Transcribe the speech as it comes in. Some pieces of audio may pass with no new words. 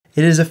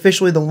It is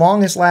officially the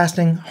longest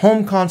lasting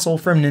home console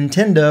from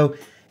Nintendo.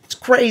 It's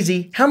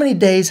crazy. How many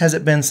days has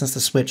it been since the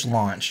Switch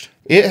launched?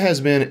 It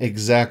has been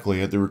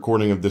exactly, at the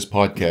recording of this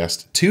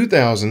podcast,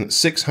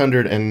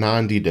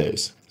 2,690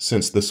 days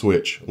since the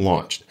Switch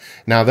launched.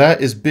 Now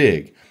that is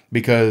big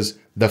because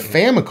the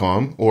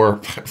Famicom, or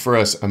for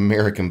us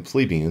American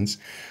plebeians,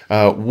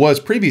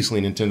 was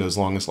previously Nintendo's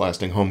longest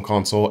lasting home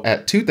console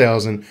at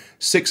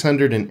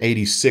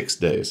 2,686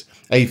 days.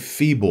 A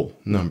feeble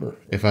number,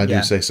 if I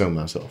do say so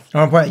myself. I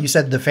want to point out, you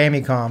said the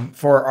Famicom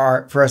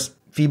for us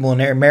feeble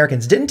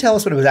Americans. Didn't tell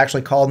us what it was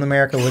actually called in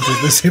America, which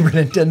is the Super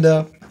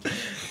Nintendo.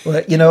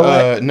 Well, you know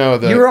what? No,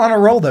 you were on a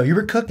roll though. You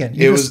were cooking.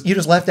 You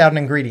just left out an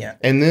ingredient.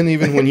 And then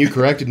even when you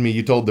corrected me,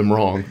 you told them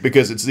wrong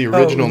because it's the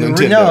original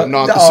Nintendo,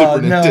 not the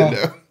Super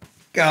Nintendo.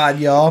 God,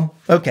 y'all.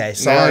 Okay,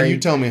 sorry. Now you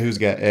tell me who's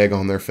got egg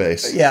on their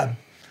face. Yeah.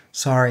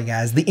 Sorry,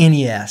 guys. The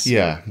NES.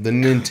 Yeah, the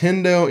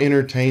Nintendo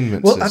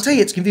Entertainment System. I'll tell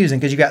you, it's confusing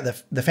because you got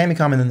the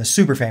Famicom and then the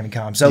Super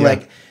Famicom. So,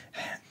 like,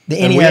 the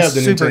and NES, we have the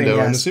Super Nintendo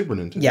NES. and the Super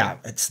Nintendo. Yeah,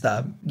 it's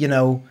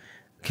the,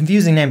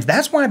 confusing names.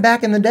 That's why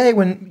back in the day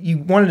when you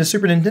wanted a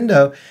Super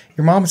Nintendo,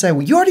 your mom would say,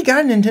 well, you already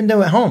got a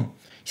Nintendo at home.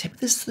 You say, but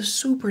this is the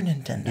Super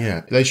Nintendo.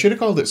 Yeah, they should have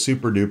called it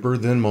Super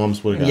Duper, then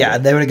moms would have got it. Yeah,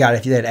 they would have got it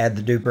if they'd add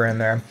the duper in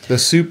there. The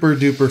Super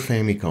Duper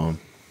Famicom.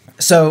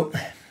 So,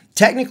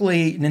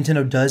 technically,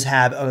 Nintendo does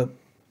have a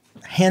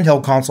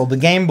handheld console, the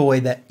Game Boy,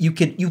 that you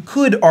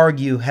could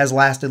argue has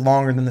lasted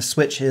longer than the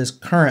Switch is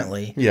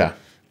currently. Yeah.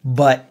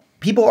 But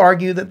people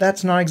argue that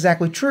that's not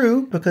exactly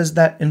true because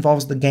that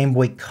involves the Game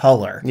Boy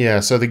Color. Yeah,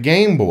 so the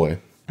Game Boy,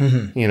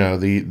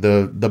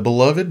 the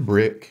beloved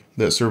brick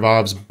that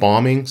survives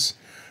bombings,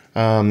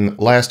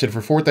 lasted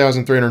for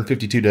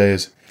 4,352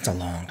 days. It's a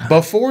long time.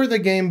 Before the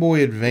Game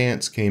Boy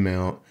Advance came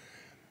out,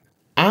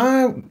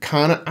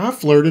 I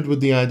flirted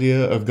with the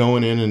idea of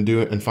going in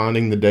and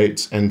finding the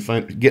dates and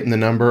getting the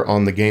number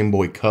on the Game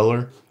Boy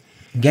Color.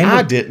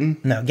 I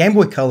didn't. No, Game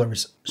Boy Color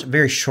was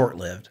very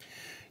short-lived.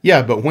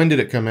 Yeah, but when did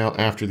it come out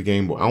after the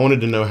Game Boy? I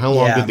wanted to know how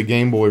long did the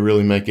Game Boy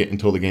really make it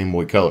until the Game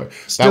Boy Color.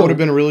 That would have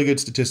been a really good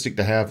statistic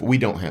to have. We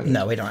don't have it.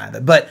 No, we don't have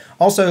it. But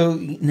also,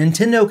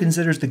 Nintendo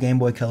considers the Game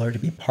Boy Color to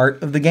be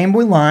part of the Game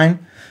Boy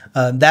line.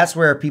 That's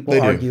where people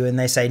argue, and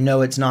they say,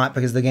 no, it's not,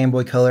 because the Game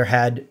Boy Color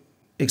had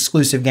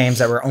exclusive games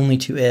that were only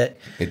to it.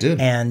 It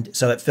did. And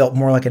so it felt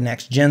more like a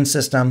next-gen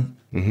system.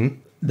 Mm-hmm.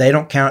 They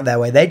don't count it that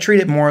way. They treat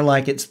it more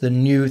like it's the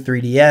new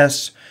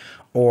 3DS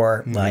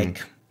or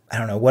like... I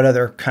don't know, what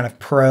other kind of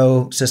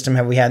pro system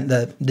have we had?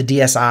 The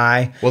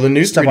DSi. Well, the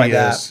new stuff 3DS like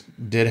that.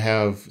 did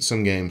have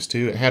some games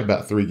too. It had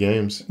about 3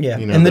 games. Yeah,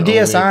 and the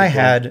DSi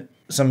had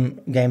some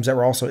games that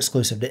were also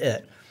exclusive to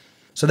it.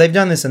 So they've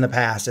done this in the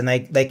past, and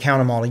they count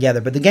them all together.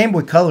 But the Game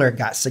Boy Color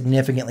got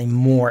significantly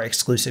more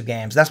exclusive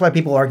games. That's why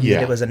people argue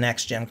that it was a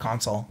next-gen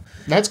console.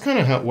 That's kind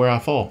of where I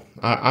fall.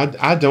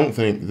 I don't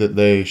think that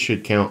they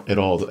should count it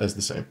all as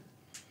the same.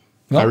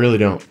 I really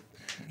don't.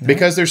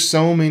 Because there's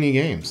so many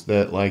games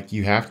that like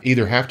you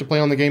either have to play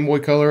on the Game Boy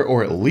Color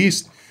or at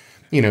least,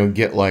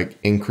 get like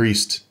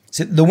increased.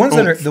 See, the ones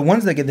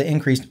that get the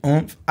increased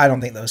oomph, I don't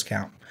think those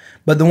count.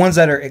 But the ones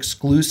that are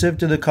exclusive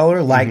to the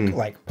color, like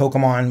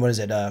Pokemon, what is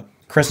it,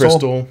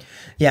 Crystal?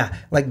 Yeah,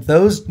 like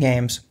those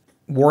games,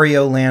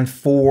 Wario Land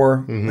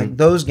 4, like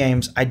those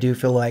games, I do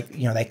feel like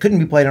they couldn't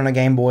be played on a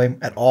Game Boy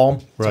at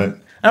all. Right. So,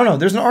 I don't know.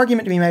 There's an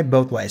argument to be made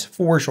both ways,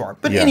 for sure.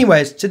 But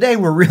anyways, today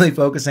we're really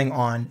focusing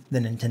on the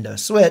Nintendo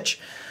Switch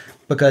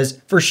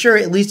because for sure,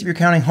 at least if you're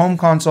counting home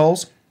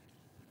consoles,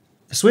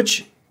 the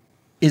Switch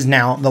is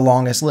now the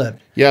longest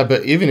lived. Yeah,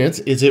 but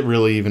is it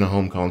really even a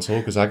home console?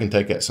 Because I can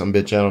take that some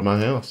bitch out of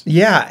my house.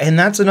 Yeah, and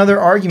that's another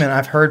argument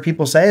I've heard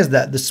people say is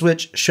that the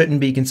Switch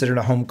shouldn't be considered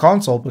a home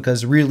console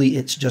because really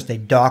it's just a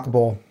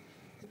dockable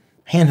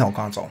handheld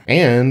console.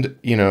 And,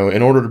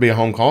 in order to be a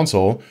home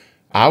console,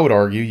 I would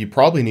argue you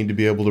probably need to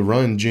be able to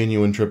run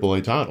genuine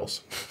AAA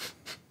titles.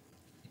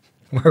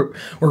 We're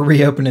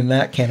reopening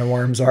that can of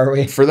worms, are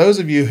we? For those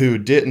of you who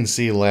didn't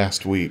see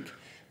last week,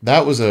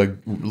 that was a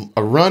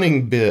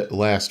running bit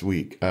last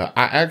week. I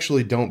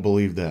actually don't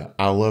believe that.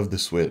 I love the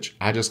Switch.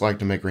 I just like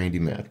to make Randy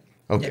mad.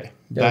 Okay,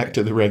 back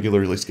to the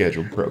regularly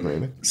scheduled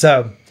programming.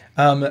 So,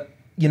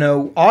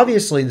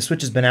 obviously the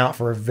Switch has been out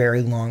for a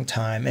very long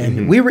time,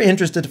 and we were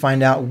interested to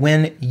find out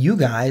when you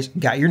guys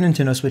got your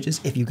Nintendo Switches,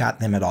 if you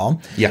got them at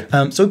all.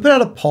 Yeah. So we put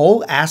out a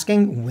poll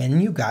asking when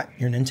you got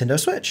your Nintendo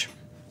Switch.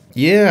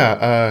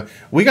 Yeah,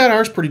 we got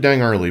ours pretty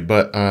dang early,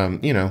 but,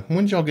 when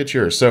did y'all get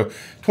yours? So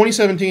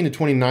 2017 to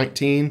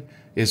 2019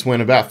 is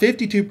when about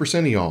 52%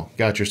 of y'all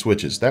got your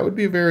Switches. That would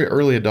be a very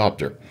early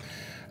adopter.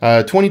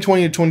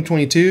 2020 to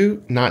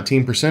 2022,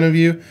 19% of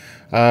you.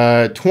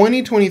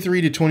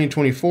 2023 to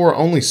 2024,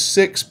 only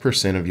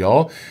 6% of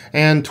y'all,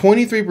 and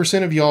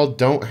 23% of y'all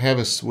don't have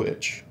a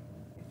Switch.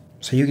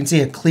 So you can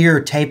see a clear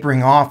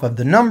tapering off of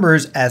the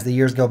numbers as the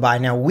years go by.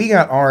 Now, we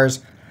got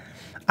ours,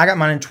 I got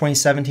mine in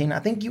 2017. I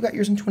think you got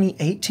yours in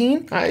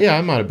 2018? Yeah,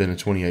 I might have been in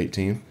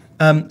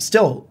 2018.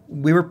 Still,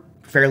 we were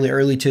fairly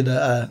early to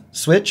the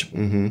Switch.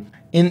 Mm-hmm.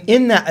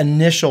 In that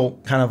initial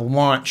kind of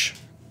launch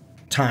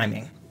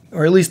timing,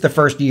 or at least the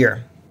first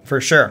year, for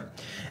sure.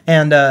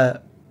 And,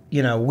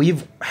 you know,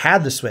 we've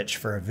had the Switch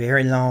for a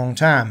very long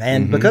time.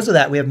 And because of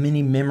that, we have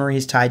many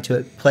memories tied to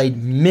it.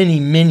 Played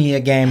many a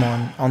game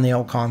on the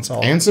old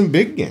console. And some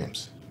big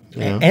games. You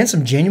know? And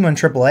some genuine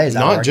AAAs.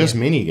 Not just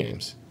mini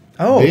games.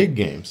 Oh. Big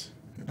games.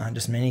 Not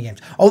just mini games.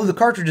 Although the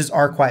cartridges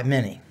are quite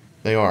many.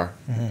 They are.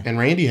 And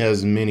Randy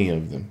has many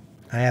of them.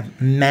 I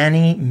have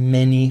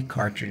many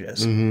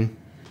cartridges.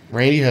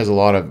 Randy has a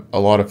lot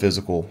of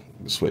physical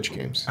Switch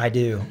games. I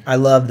do. I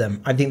love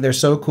them. I think they're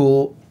so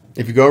cool.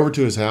 If you go over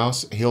to his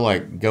house, he'll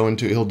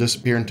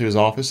disappear into his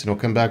office and he'll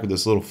come back with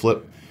this little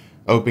flip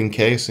open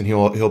case and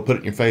he'll put it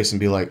in your face and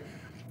be like,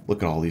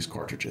 "Look at all these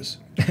cartridges."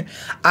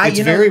 It's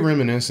very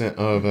reminiscent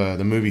of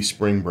the movie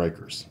Spring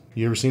Breakers.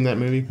 You ever seen that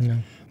movie? No.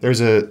 There's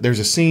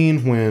a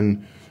scene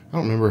when I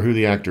don't remember who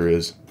the actor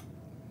is.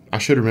 I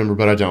should remember,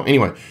 but I don't.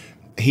 Anyway,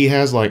 he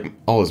has like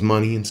all his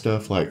money and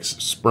stuff like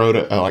sprawled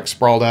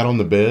out on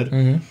the bed,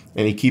 and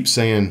he keeps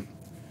saying,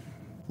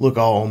 "Look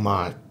all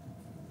my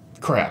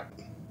crap.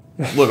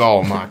 Look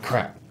all my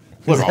crap.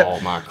 Look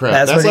all my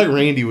crap." That's like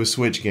Randy with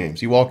Switch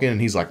games. You walk in and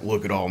he's like,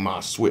 "Look at all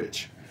my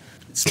Switch."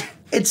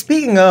 It's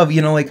speaking of,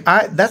 you know, like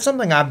that's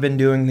something I've been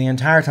doing the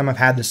entire time I've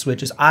had the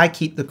Switch is I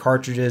keep the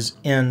cartridges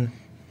in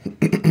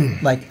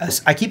like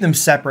I keep them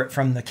separate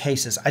from the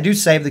cases. I do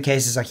save the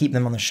cases, I keep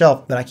them on the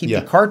shelf, but I keep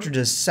the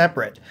cartridges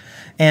separate.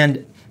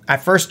 And I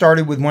first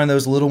started with one of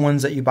those little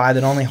ones that you buy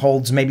that only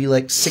holds maybe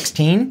like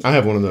 16. I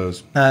have one of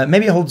those.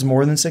 Maybe it holds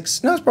more than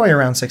 6. No, it's probably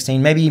around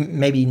 16,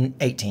 maybe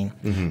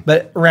 18.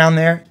 But around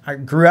there, I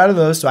grew out of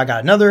those, so I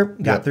got another,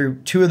 got through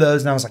 2 of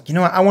those, and I was like, you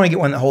know what, I want to get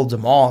one that holds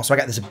them all. So I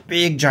got this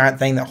big giant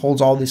thing that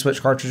holds all these Switch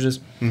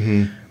cartridges.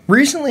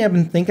 Recently, I've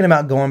been thinking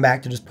about going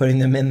back to just putting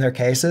them in their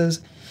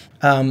cases.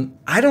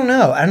 I don't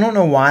know. I don't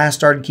know why I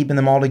started keeping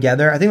them all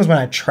together. I think it was when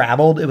I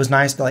traveled. It was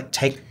nice to like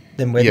take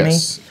them with me.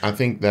 Yes, I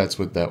think that's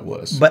what that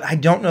was. But I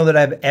don't know that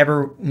I've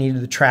ever needed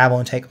to travel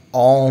and take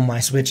all my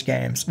Switch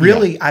games.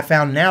 Really, I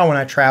found now when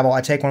I travel, I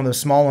take one of those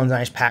small ones and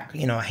I just pack,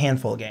 you know, a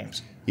handful of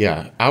games.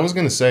 Yeah, I was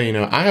going to say, you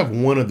know, I have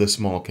one of the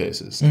small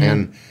cases,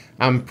 and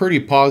I'm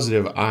pretty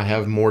positive I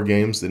have more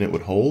games than it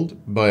would hold,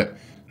 but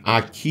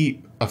I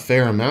keep a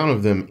fair amount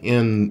of them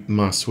in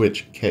my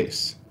Switch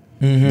case.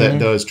 That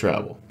does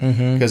travel,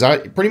 because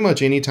I pretty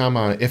much anytime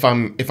if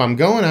I'm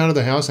going out of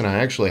the house and I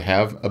actually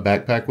have a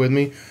backpack with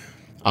me,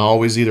 I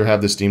always either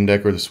have the Steam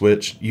Deck or the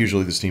Switch.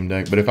 Usually the Steam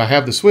Deck, but if I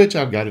have the Switch,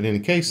 I've got it in a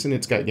case and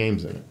it's got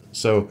games in it.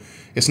 So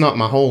it's not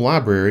my whole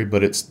library,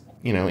 but it's,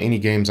 you know, any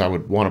games I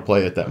would want to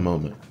play at that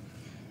moment.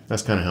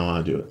 That's kind of how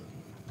I do it.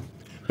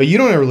 But you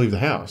don't ever leave the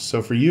house,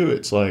 so for you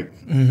it's like.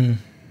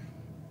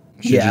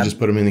 Should you just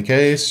put them in the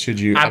case? Should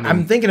you?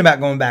 I'm thinking about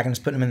going back and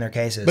just putting them in their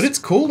cases. But it's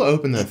cool to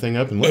open that thing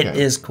up and look at it.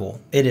 It is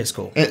cool. It is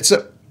cool. And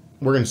so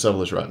we're going to settle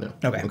this right now.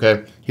 Okay.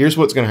 Okay. Here's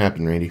what's going to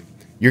happen, Randy.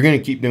 You're going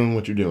to keep doing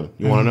what you're doing.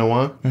 You want to know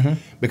why?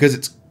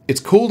 Because it's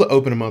cool to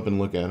open them up and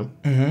look at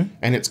them,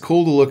 and it's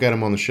cool to look at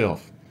them on the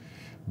shelf.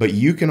 But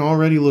you can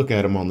already look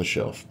at them on the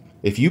shelf.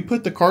 If you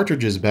put the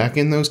cartridges back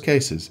in those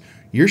cases,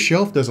 your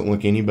shelf doesn't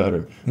look any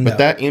better. No. But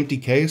that empty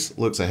case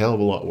looks a hell of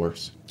a lot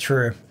worse.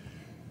 True.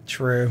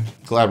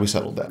 Glad we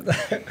settled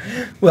that.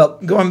 Well,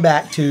 going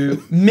back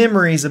to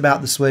memories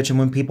about the Switch and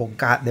when people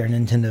got their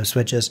Nintendo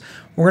Switches,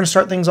 we're going to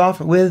start things off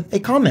with a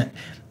comment.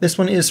 This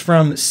one is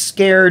from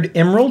Scared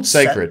Emerald.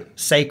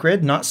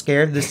 Sacred, not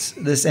scared.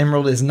 This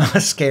emerald is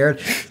not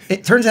scared.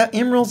 It turns out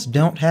emeralds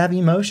don't have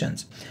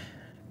emotions.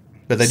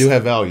 But they do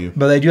have value.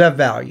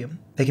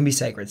 They can be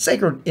sacred.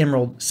 Sacred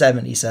Emerald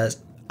 70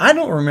 says, I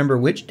don't remember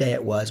which day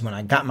it was when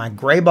I got my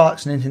gray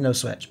box Nintendo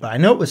Switch, but I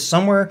know it was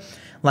somewhere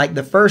like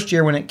the first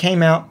year when it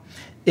came out.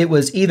 It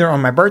was either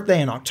on my birthday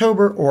in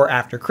October or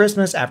after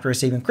Christmas, after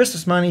receiving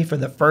Christmas money for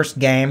the first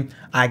game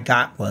I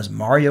got was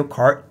Mario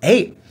Kart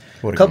 8.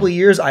 A couple of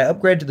years, I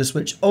upgraded to the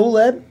Switch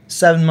OLED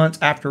 7 months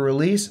after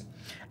release.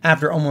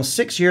 After almost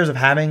 6 years of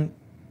having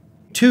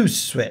two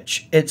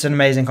Switch, it's an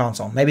amazing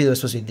console. Maybe it was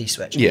supposed to be the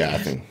Switch. Yeah, I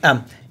think.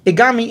 It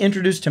got me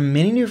introduced to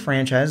many new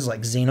franchises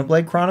like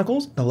Xenoblade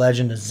Chronicles, The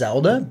Legend of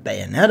Zelda,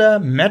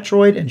 Bayonetta,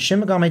 Metroid, and Shin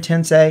Megami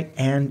Tensei,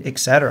 and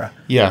etc.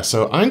 Yeah,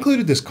 so I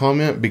included this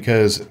comment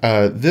because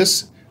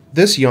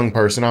this young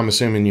person, I'm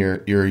assuming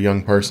you're a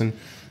young person,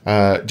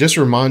 just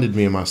reminded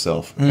me of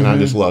myself, and I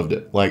just loved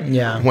it. Like,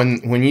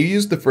 when you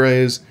used the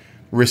phrase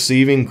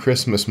receiving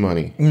Christmas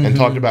money and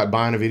talked about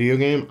buying a video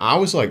game, I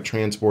was like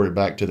transported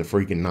back to the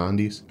freaking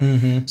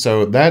 90s.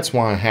 So that's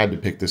why I had to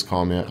pick this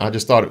comment. I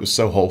just thought it was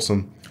so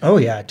wholesome. Oh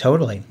yeah,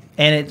 totally.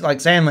 And it's like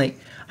saying, like,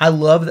 I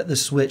love that the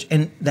Switch,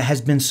 and that has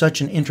been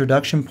such an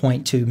introduction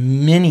point to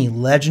many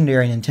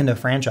legendary Nintendo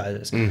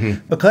franchises,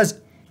 because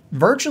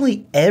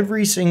virtually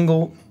every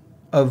single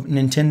of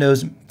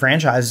Nintendo's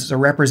franchises are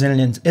represented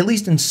in, at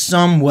least in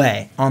some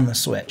way, on the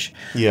Switch.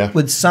 Yeah.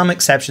 With some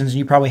exceptions, and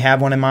you probably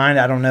have one in mind.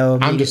 I don't know.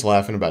 I'm just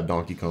laughing about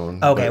Donkey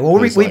Kong. Okay, well,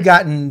 we've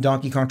gotten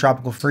Donkey Kong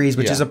Tropical Freeze,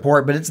 which is a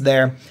port, but it's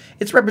there.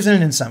 It's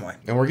represented in some way.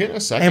 And we're getting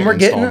a second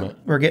installment.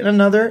 We're getting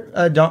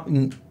another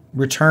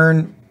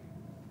Return.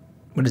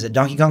 What is it?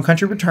 Donkey Kong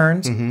Country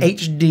Returns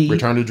HD.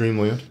 Return to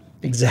Dreamland.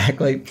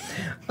 Exactly.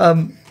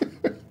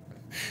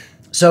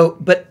 So,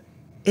 but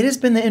it has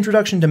been the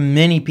introduction to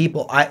many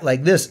people.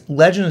 Like this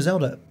Legend of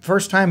Zelda.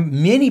 First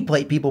time many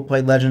people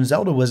played Legend of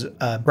Zelda was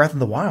Breath of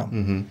the Wild,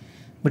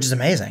 which is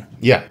amazing.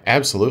 Yeah,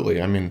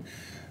 absolutely. I mean,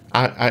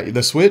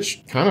 the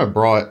Switch kind of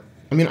brought.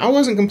 I mean, I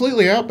wasn't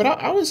completely out, but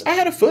I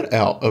had a foot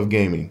out of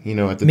gaming,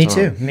 at the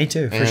time. Me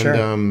too, for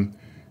sure.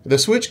 The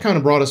Switch kind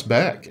of brought us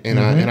back, and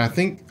I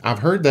think I've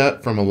heard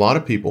that from a lot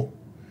of people,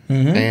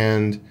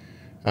 and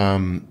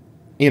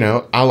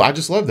I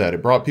just love that.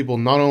 It brought people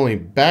not only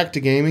back to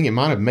gaming, it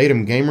might have made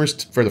them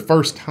gamers for the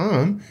first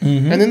time,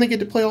 and then they get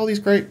to play all these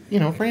great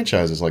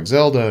franchises like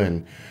Zelda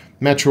and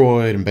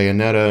Metroid and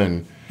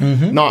Bayonetta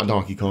and not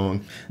Donkey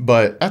Kong,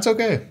 but that's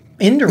okay.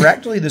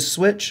 Indirectly, the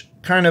Switch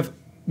kind of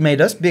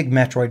made us big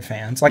Metroid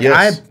fans. Like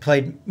I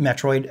played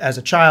Metroid as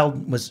a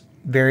child, was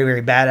very,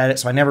 very bad at it,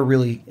 so I never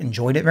really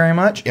enjoyed it very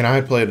much. And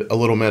I played a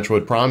little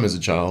Metroid Prime as a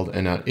child,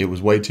 and it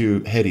was way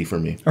too heady for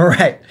me. All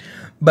right.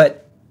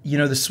 But,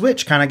 the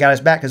Switch kind of got us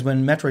back, because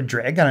when Metroid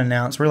Dread got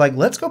announced, we're like,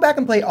 let's go back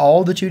and play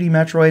all the 2D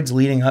Metroids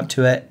leading up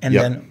to it. And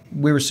then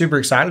we were super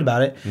excited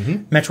about it.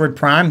 Metroid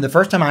Prime, the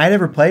first time I had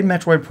ever played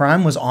Metroid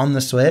Prime was on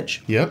the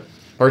Switch. Yep.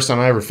 First time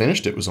I ever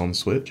finished it was on the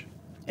Switch.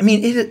 I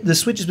mean, the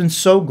Switch has been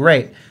so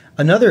great.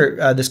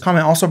 This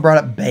comment also brought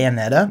up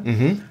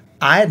Bayonetta.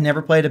 I had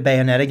never played a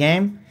Bayonetta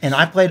game, and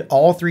I played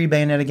all 3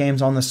 Bayonetta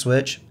games on the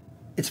Switch.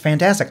 It's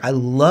fantastic. I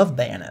love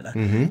Bayonetta,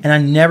 and I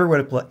never would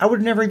have played. I would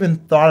have never even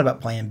thought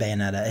about playing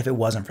Bayonetta if it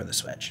wasn't for the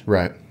Switch.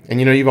 Right,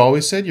 and you've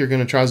always said you're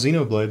going to try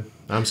Xenoblade.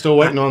 I'm still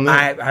waiting on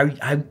that.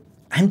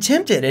 I'm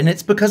tempted, and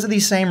it's because of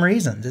these same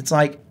reasons. It's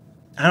like,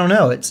 I don't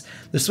know. It's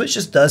the Switch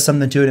just does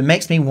something to it. It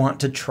makes me want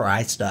to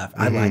try stuff.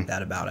 I like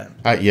that about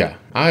it. Yeah,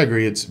 I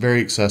agree. It's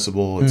very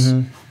accessible. It's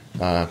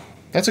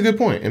that's a good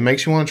point. It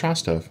makes you want to try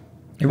stuff.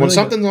 When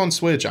something's on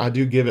Switch, I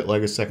do give it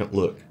like a second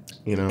look.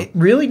 It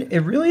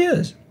really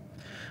is.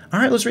 All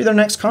right, let's read our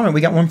next comment.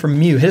 We got one from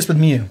Mew. Hit us with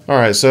Mew. All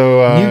right, so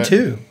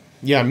Mewtwo.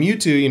 Yeah,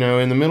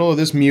 Mewtwo, in the middle of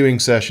this mewing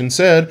session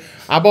said,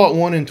 I bought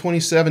one in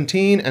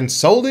 2017 and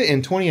sold it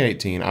in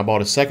 2018. I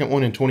bought a second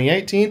one in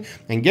 2018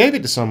 and gave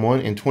it to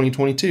someone in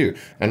 2022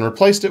 and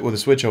replaced it with a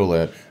Switch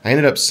OLED. I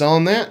ended up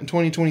selling that in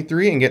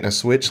 2023 and getting a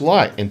Switch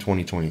Lite in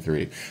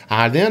 2023.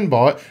 I then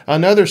bought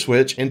another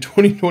Switch in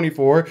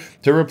 2024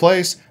 to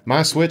replace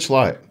my Switch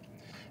Lite.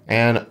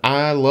 And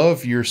I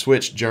love your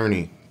Switch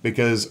journey,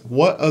 because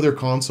what other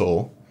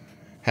console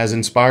has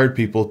inspired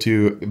people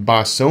to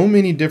buy so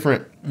many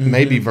different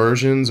maybe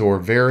versions or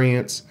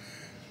variants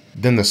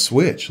than the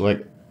Switch?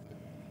 Like,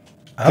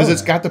 because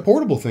it's got the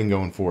portable thing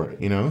going for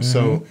it,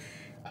 So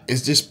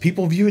it's just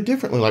people view it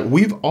differently. Like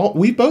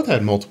we both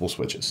had multiple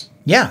Switches.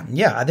 Yeah.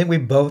 I think we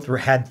both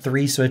had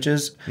 3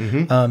 Switches.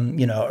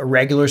 A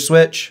regular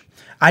Switch.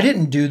 I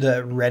didn't do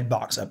the red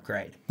box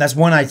upgrade. That's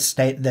one I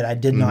state that I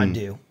did not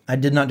do. I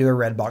did not do a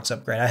red box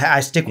upgrade. I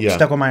stuck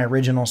with my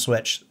original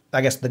Switch.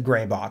 I guess the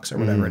gray box or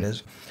whatever it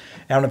is.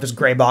 I don't know if it's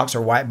gray box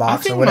or white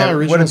box or whatever. My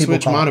original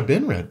Switch might have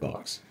been red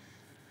box.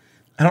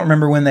 I don't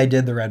remember when they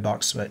did the red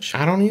box Switch.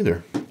 I don't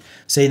either.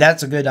 See,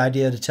 that's a good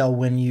idea to tell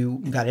when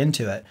you got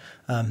into it.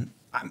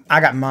 I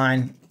got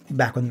mine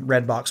back when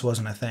red box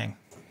wasn't a thing.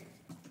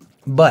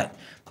 But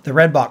the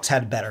red box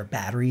had better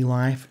battery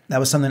life. That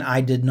was something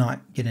I did not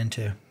get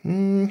into.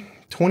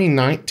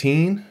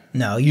 2019?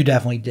 No, you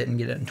definitely didn't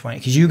get it in 20,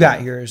 because you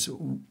got yours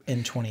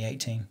in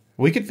 2018.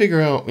 We could figure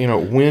out,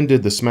 when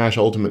did the Smash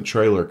Ultimate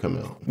trailer come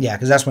out? Yeah,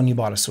 because that's when you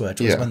bought a Switch.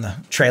 It was when the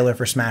trailer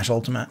for Smash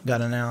Ultimate got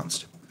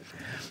announced.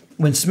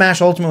 When Smash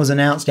Ultimate was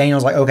announced, Daniel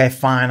was like, okay,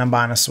 fine, I'm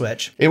buying a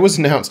Switch. It was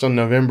announced on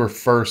November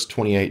 1st,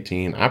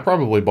 2018. I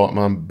probably bought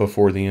mine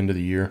before the end of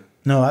the year.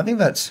 No, I think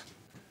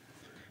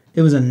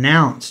it was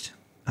announced.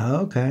 Oh,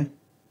 okay.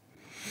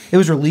 It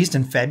was released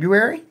in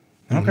February?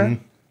 Okay.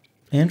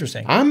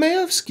 Interesting. I may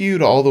have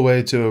skewed all the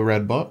way to a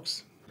red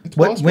box. It's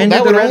possible. When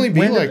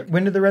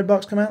did the red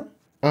box come out?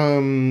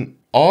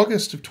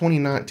 August of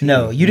 2019.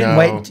 No, you didn't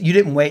wait. You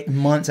didn't wait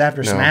months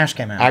after Smash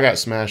came out. I got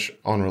Smash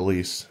on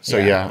release, so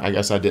yeah, I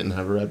guess I didn't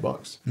have a red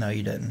box. No,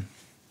 you didn't.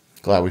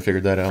 Glad we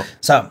figured that out.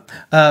 So,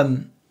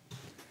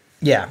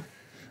 yeah.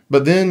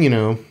 But then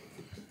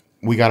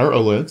we got our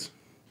OLEDs.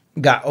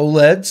 Got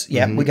OLEDs.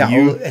 Yeah, we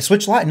got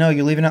Switch Lite. No,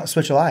 you're leaving out the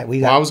Switch Lite.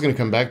 I was going to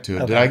come back to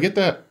it. Okay. Did I get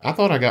that? I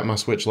thought I got my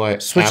Switch Lite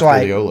after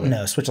the OLED.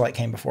 No, Switch Lite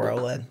came before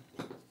OLED.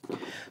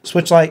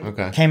 Switch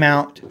Lite came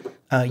out.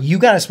 You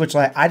got a Switch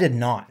Lite. I did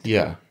not.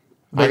 Yeah.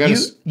 But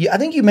I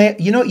think you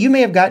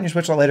may have gotten your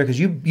Switch Lite later, because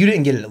you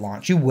didn't get it at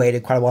launch. You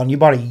waited quite a while, and you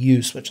bought a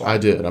used Switch Lite. I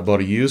did. I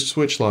bought a used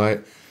Switch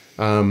Lite.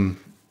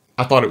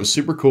 I thought it was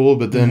super cool,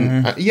 but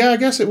then, I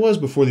guess it was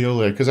before the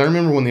OLED, because I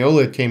remember when the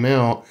OLED came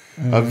out,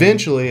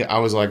 eventually I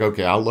was like,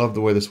 okay, I love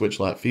the way the Switch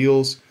Lite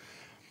feels,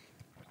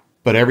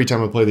 but every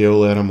time I play the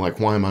OLED, I'm like,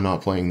 why am I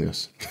not playing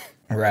this?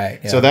 Right.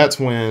 Yeah. So that's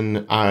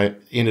when I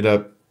ended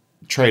up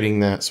trading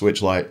that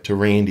Switch Lite to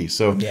Randy.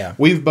 So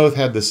we've both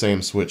had the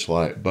same Switch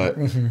Lite, but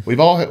we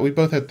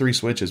both had 3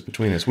 Switches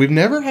between us. We've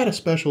never had a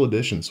special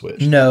edition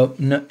Switch. No,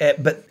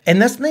 but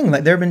that's the thing.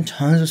 Like, there have been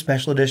tons of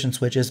special edition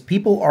Switches.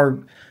 People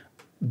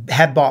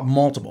have bought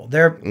multiple.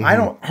 I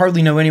don't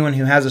hardly know anyone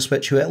who has a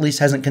Switch who at least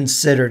hasn't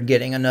considered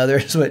getting another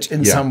Switch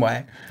in some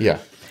way. Yeah.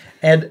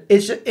 And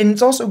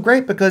it's also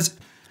great because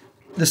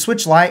the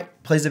Switch Lite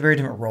plays a very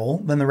different role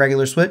than the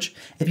regular Switch.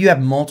 If you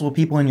have multiple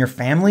people in your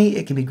family,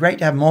 it can be great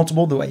to have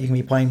multiple. The way you can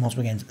be playing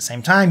multiple games at the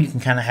same time. You can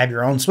kind of have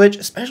your own Switch,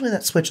 especially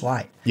that Switch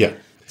Lite. Yeah.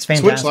 It's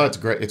fantastic. Switch Lite's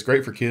great. It's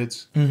great for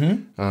kids.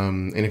 Mm-hmm.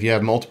 And if you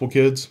have multiple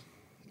kids,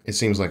 it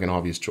seems like an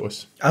obvious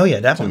choice. Oh, yeah,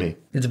 definitely. To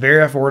me. It's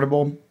very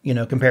affordable,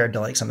 compared to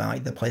like something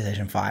like the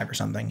PlayStation 5 or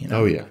something,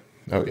 Oh, yeah.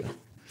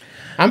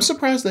 I'm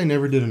surprised they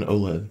never did an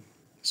OLED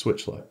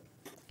Switch Lite.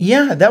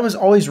 Yeah, that was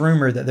always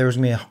rumored that there was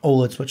going to be an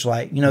OLED Switch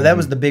Lite. That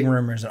was the big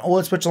rumors, an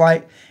OLED Switch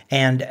Lite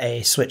and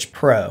a Switch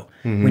Pro.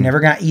 We never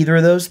got either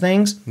of those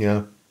things.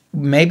 Yeah.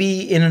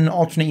 Maybe in an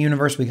alternate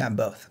universe we got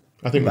both.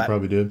 I think we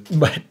probably did.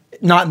 But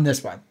not in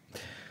this one.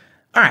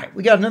 All right,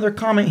 we got another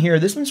comment here.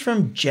 This one's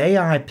from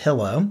J.I.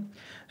 Pillow,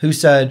 who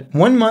said,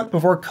 1 month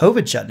before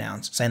COVID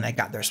shutdowns, saying they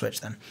got their Switch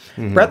then.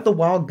 Breath of the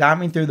Wild got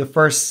me through the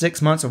first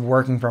 6 months of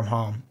working from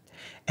home.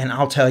 And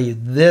I'll tell you,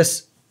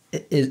 this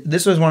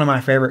was one of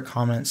my favorite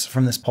comments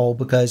from this poll,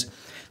 because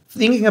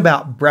thinking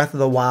about Breath of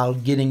the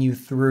Wild getting you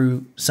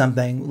through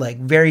something like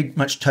very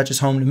much touches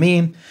home to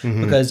me,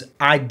 because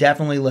I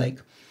definitely, like,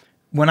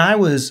 when I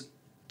was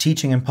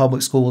teaching in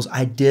public schools,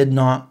 I did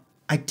not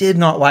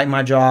like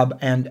my job,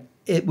 and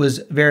it was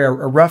a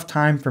rough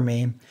time for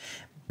me.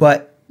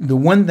 But the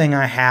one thing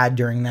I had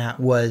during that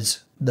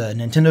was the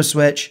Nintendo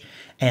Switch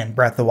and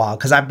Breath of the Wild,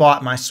 because I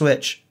bought my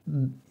Switch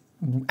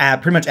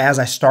pretty much as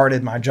I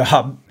started my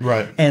job.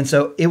 Right. And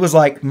so it was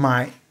like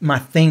my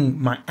thing,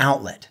 my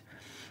outlet.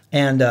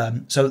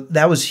 And so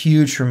that was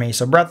huge for me.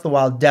 So Breath of the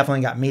Wild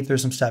definitely got me through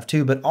some stuff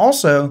too. But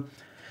also,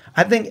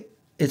 I think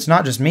it's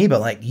not just me,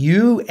 but like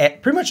you,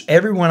 pretty much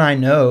everyone I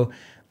know,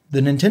 the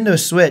Nintendo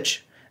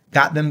Switch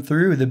got them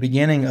through the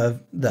beginning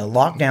of the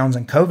lockdowns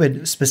and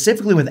COVID,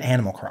 specifically with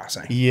Animal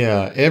Crossing.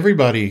 Yeah,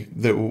 everybody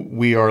that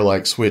we are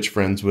like Switch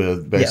friends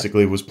with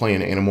basically was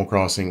playing Animal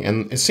Crossing,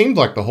 and it seemed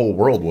like the whole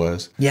world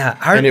was. Yeah,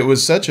 and it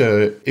was such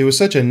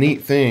a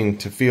neat thing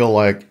to feel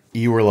like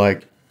you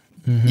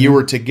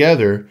were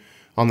together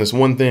on this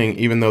one thing,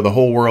 even though the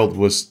whole world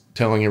was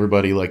telling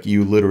everybody like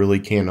you literally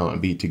cannot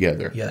be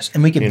together. Yes,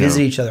 and we could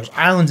visit each other's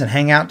islands and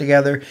hang out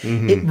together.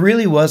 It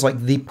really was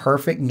like the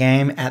perfect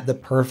game at the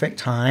perfect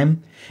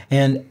time.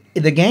 And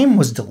the game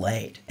was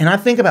delayed. And I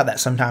think about that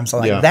sometimes. So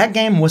like that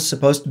game was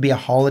supposed to be a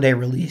holiday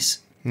release.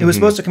 It was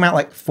supposed to come out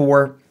like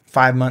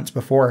 4-5 months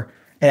before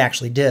it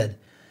actually did.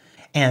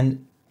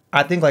 And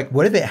I think like,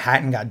 what if it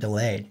hadn't got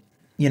delayed?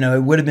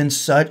 It would have been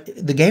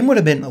the game would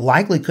have been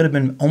could have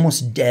been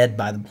almost dead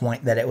by the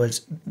point that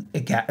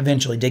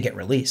eventually did get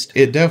released.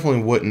 It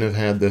definitely wouldn't have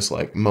had this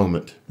like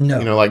moment.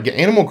 No. Like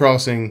Animal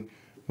Crossing,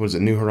 was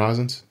it New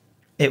Horizons?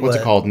 What's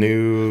it called?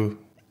 Animal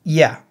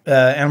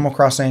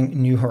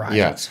Crossing New Horizons.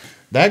 Yeah.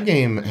 That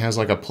game has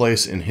like a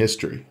place in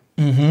history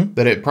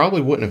that it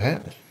probably wouldn't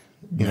have had,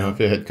 if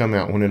it had come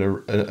out when it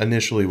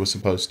initially was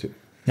supposed to.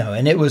 No,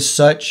 and it was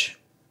such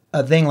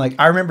a thing. Like,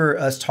 I remember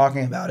us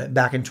talking about it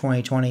back in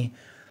 2020.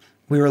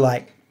 We were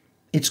like,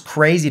 it's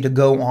crazy to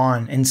go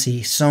on and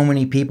see so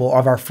many people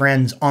of our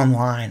friends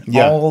online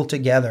all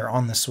together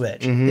on the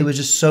Switch. It was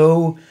just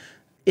so...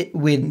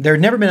 there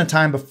had never been a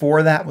time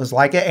before that was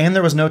like it, and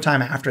there was no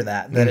time after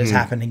that has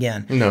happened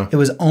again. No. It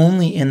was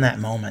only in that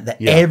moment that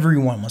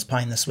everyone was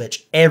playing the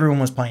Switch. Everyone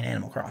was playing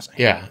Animal Crossing.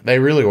 Yeah, they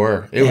really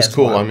were. It was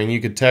cool. Wild. I mean,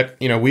 you could text,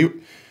 we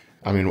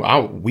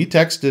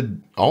texted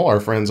all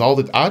our friends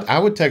I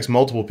would text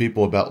multiple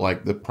people about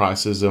like the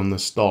prices on the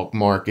stock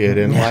market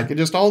and like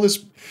just all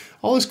this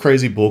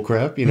crazy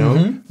bullcrap,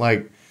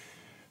 like,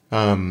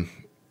 that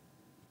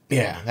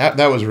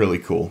was really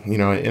cool,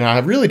 and I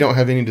really don't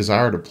have any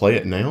desire to play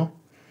it now,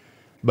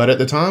 but at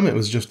the time it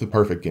was just the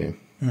perfect game.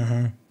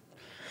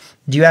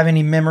 Do you have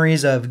any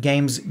memories of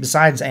games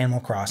besides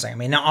Animal Crossing? I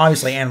mean, now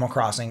obviously Animal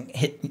Crossing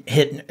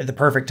hit at the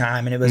perfect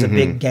time, and it was a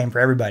big game for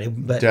everybody,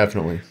 but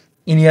definitely.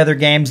 Any other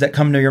games that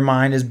come to your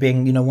mind as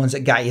being, ones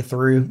that got you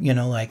through,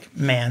 like,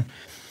 man?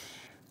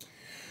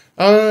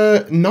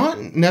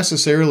 Not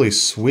necessarily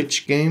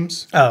Switch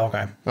games. Oh,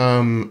 okay.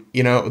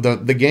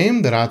 The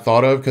game that I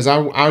thought of, because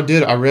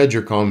I read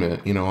your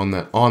comment, on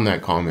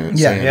that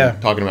comment,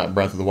 talking about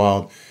Breath of the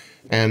Wild,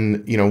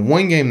 and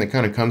one game that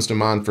kind of comes to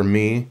mind for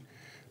me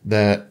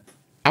that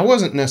I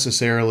wasn't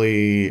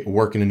necessarily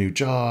working a new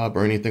job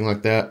or anything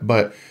like that,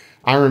 but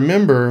I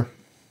remember.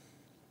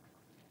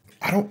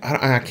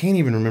 I can't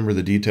even remember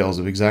the details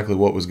of exactly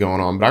what was going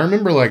on, but I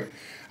remember like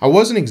I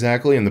wasn't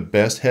exactly in the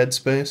best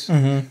headspace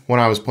when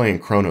I was playing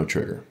Chrono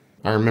Trigger.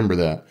 I remember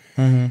that.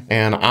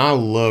 And I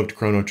loved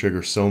Chrono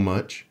Trigger so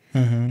much.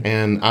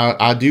 And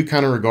I do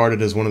kind of regard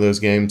it as one of those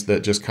games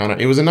that just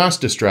it was a nice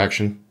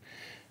distraction.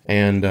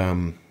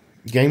 And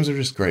games are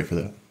just great for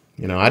that.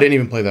 I didn't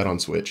even play that on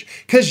Switch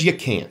because you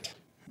can't.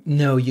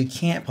 No, you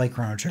can't play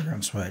Chrono Trigger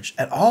on Switch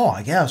at all,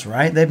 I guess,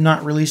 right? They've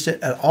not released it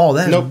at all.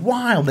 That is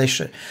wild. They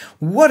should.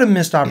 What a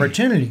missed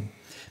opportunity.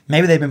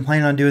 Maybe they've been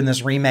planning on doing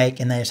this remake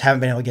and they just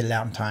haven't been able to get it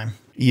out in time.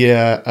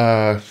 Yeah,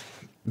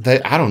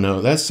 I don't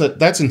know.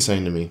 That's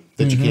insane to me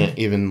that you can't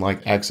even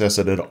like access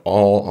it at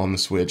all on the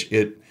Switch.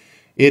 It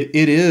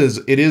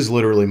is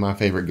literally my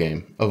favorite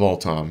game of all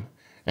time.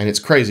 And it's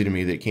crazy to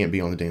me that it can't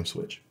be on the damn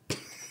Switch.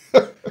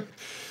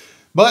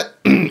 But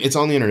it's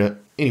on the internet.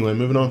 Anyway,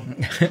 moving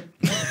on.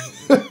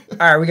 All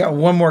right, we got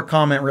one more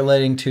comment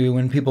relating to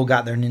when people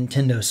got their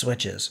Nintendo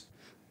Switches.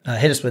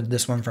 Hit us with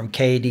this one from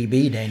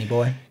KDB, Danny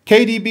boy.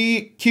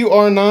 KDB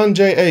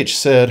QR9JH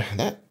said,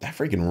 that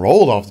freaking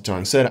rolled off the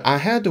tongue, said, I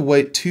had to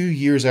wait 2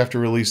 years after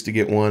release to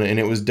get one, and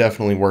it was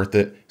definitely worth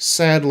it.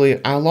 Sadly,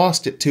 I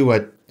lost it to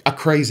a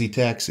crazy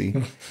taxi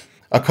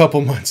a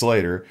couple months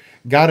later,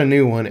 got a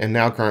new one, and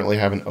now currently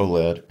have an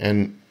OLED.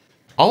 And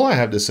all I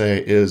have to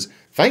say is,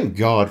 thank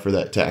God for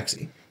that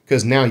taxi,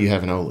 because now you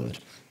have an OLED.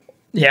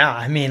 Yeah,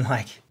 I mean,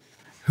 like,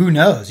 who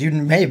knows? You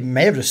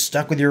may have just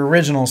stuck with your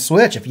original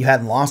Switch if you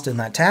hadn't lost it in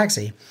that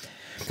taxi.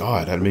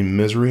 God, that'd be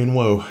misery and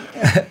woe.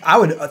 I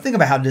would think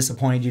about how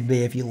disappointed you'd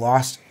be if you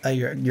lost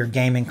your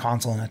gaming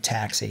console in a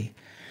taxi.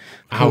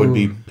 I would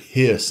be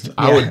pissed. Yeah.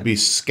 I would be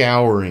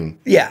scouring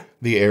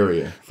the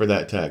area for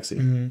that taxi.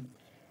 Mm-hmm.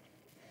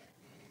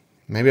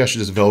 Maybe I should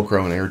just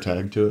Velcro an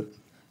AirTag to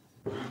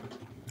it.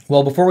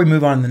 Well, before we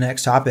move on to the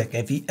next topic,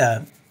 if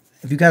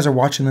you guys are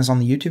watching this on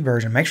the YouTube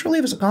version, make sure to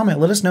leave us a comment.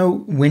 Let us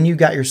know when you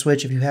got your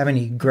Switch, if you have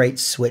any great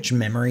Switch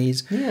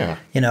memories. Yeah.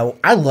 You know,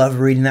 I love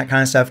reading that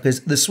kind of stuff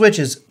because the Switch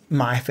is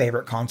my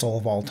favorite console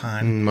of all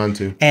time. Mine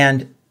too.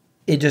 And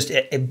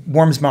it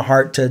warms my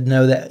heart to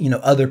know that, you know,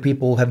 other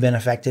people have been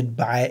affected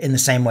by it in the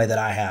same way that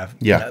I have.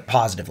 Yeah. You know,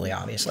 positively,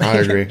 obviously. I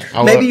agree.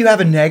 Maybe you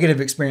have a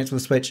negative experience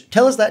with Switch.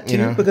 Tell us that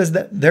too, because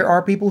there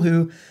are people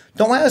who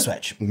don't like the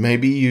Switch.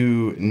 Maybe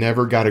you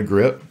never got a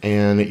grip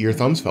and your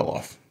thumbs fell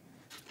off.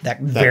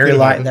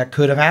 That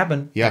could have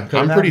happened. Yeah,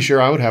 I'm pretty sure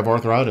I would have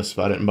arthritis if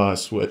I didn't buy a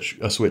Switch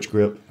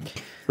grip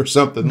or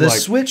something. The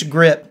Switch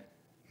grip,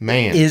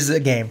 man, is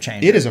a game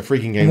changer. It is a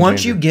freaking game changer.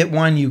 Once you get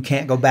one, you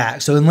can't go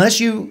back. So unless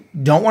you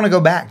don't want to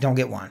go back, don't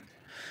get one.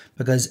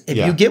 Because if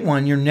you get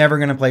one, you're never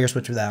going to play your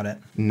Switch without it.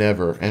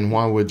 Never. And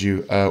why would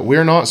you?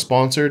 We're not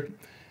sponsored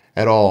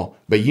at all,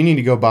 but you need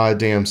to go buy a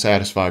damn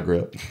Satisfy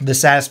grip. The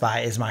Satisfy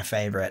is my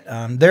favorite.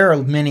 There are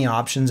many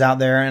options out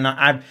there,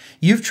 and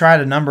you've tried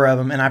a number of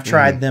them, and I've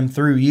tried them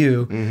through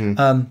you.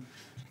 Mm-hmm.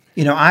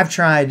 You know, I've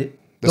tried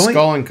the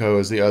Skull & Co.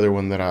 is the other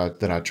one that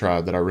I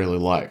tried that I really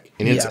like,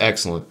 and it's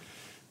excellent.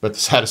 But the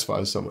Satisfy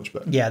is so much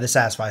better. Yeah, the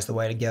Satisfy is the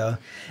way to go,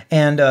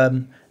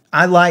 and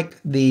I like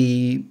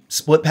the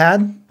split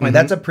pad. Like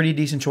that's a pretty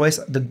decent choice.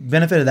 The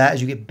benefit of that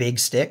is you get big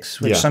sticks,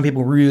 which some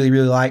people really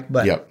really like,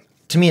 but.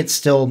 To me, it's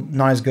still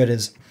not as good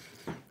as.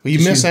 Well, you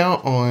miss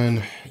out on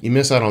the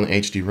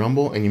HD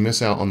rumble, and you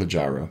miss out on the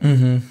gyro.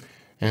 Mm-hmm.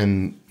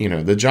 And you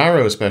know the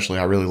gyro, especially,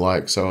 I really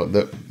like. So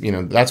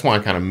that's why I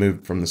kind of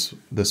moved from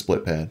the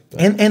split pad.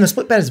 And the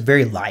split pad is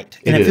very light,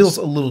 and it feels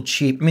a little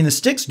cheap. I mean, the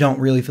sticks don't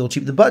really feel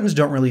cheap. The buttons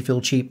don't really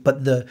feel cheap, but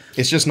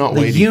it's just not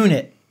weighty. The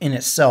unit in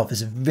itself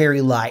is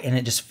very light, and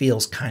it just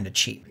feels kind of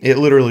cheap. It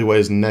literally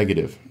weighs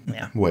negative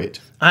weight.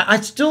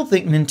 I still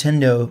think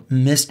Nintendo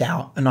missed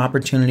out an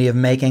opportunity of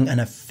making an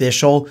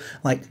official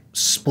like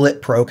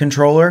split Pro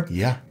controller.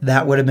 Yeah.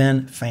 That would have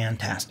been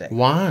fantastic.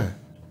 Why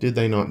did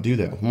they not do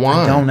that?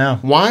 Why? I don't know.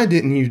 Why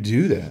didn't you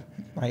do that?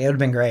 Like, it would have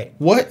been great.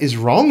 What is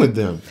wrong with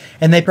them?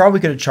 And they probably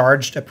could have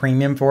charged a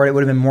premium for it. It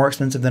would have been more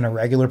expensive than a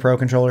regular Pro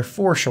controller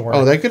for sure.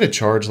 Oh, they could have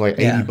charged like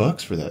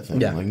 $80 for that thing.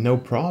 Yeah. Like, no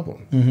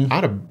problem. Mm-hmm.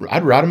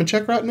 I'd write them a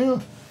check right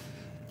now.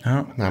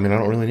 I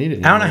don't really need it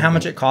anymore. I don't know how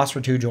much it costs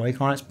for 2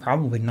 Joy-Con. It's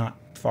probably not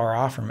far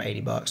off from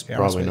 $80. To be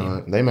honest with you.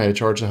 Probably not. They might have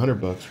charged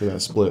 $100 for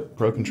that split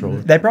Pro controller.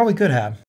 They probably could have.